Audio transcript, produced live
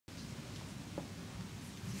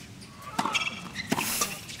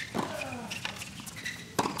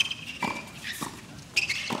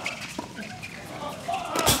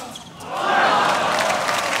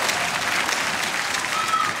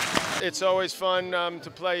It's always fun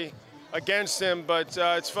to play against him, but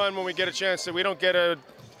it's fun when we get a chance that we don't get a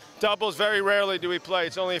doubles. Very rarely do we play.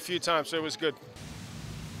 It's only a few times, so it was good.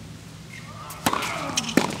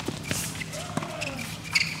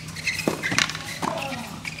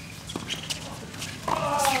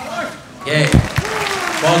 Yeah.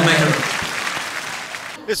 Borg and McEnroe.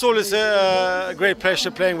 It's always a great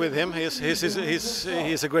pleasure playing with him.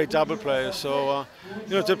 He's a great double player. So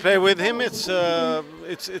to play with him, it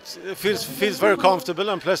feels very comfortable.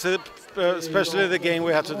 And plus, especially the game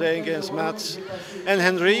we had today against Mats and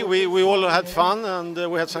Henri, we all had fun and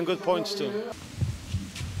we had some good points too.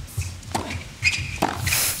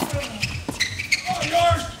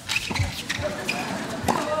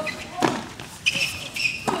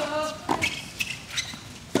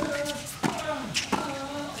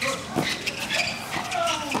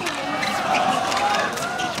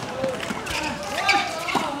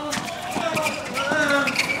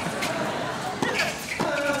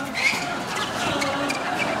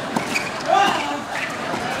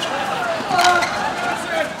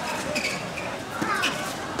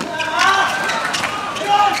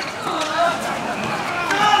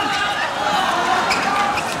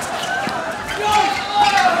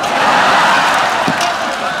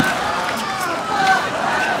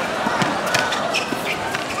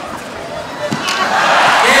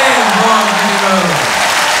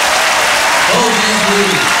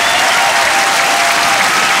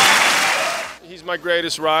 He's my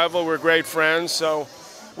greatest rival. We're great friends, so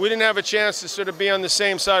we didn't have a chance to sort of be on the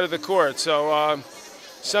same side of the court. So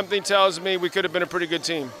something tells me we could have been a pretty good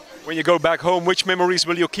team. When you go back home, which memories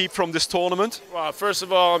will you keep from this tournament? Well, first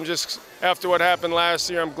of all, after what happened last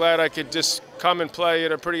year, I'm glad I could just come and play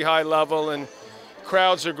at a pretty high level, and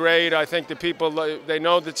crowds are great. I think the people, they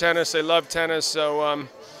know the tennis, they love tennis, so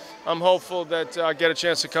I'm hopeful that I get a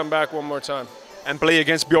chance to come back one more time. And play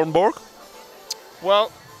against Bjorn Borg?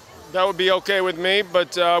 Well, that would be okay with me,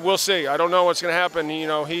 but we'll see. I don't know what's going to happen. You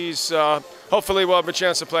know, hopefully we'll have a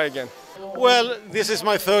chance to play again. Well, this is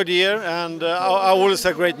my third year, and I always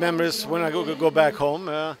have great memories when I go back home.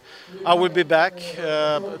 I will be back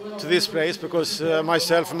to this place because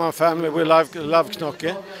myself and my family, we love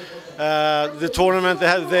Knokke. The tournament,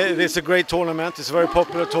 it's a great tournament. It's a very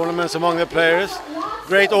popular tournament among the players.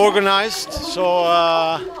 Great organized, so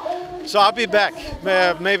I'll be back.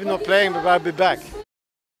 Maybe not playing, but I'll be back.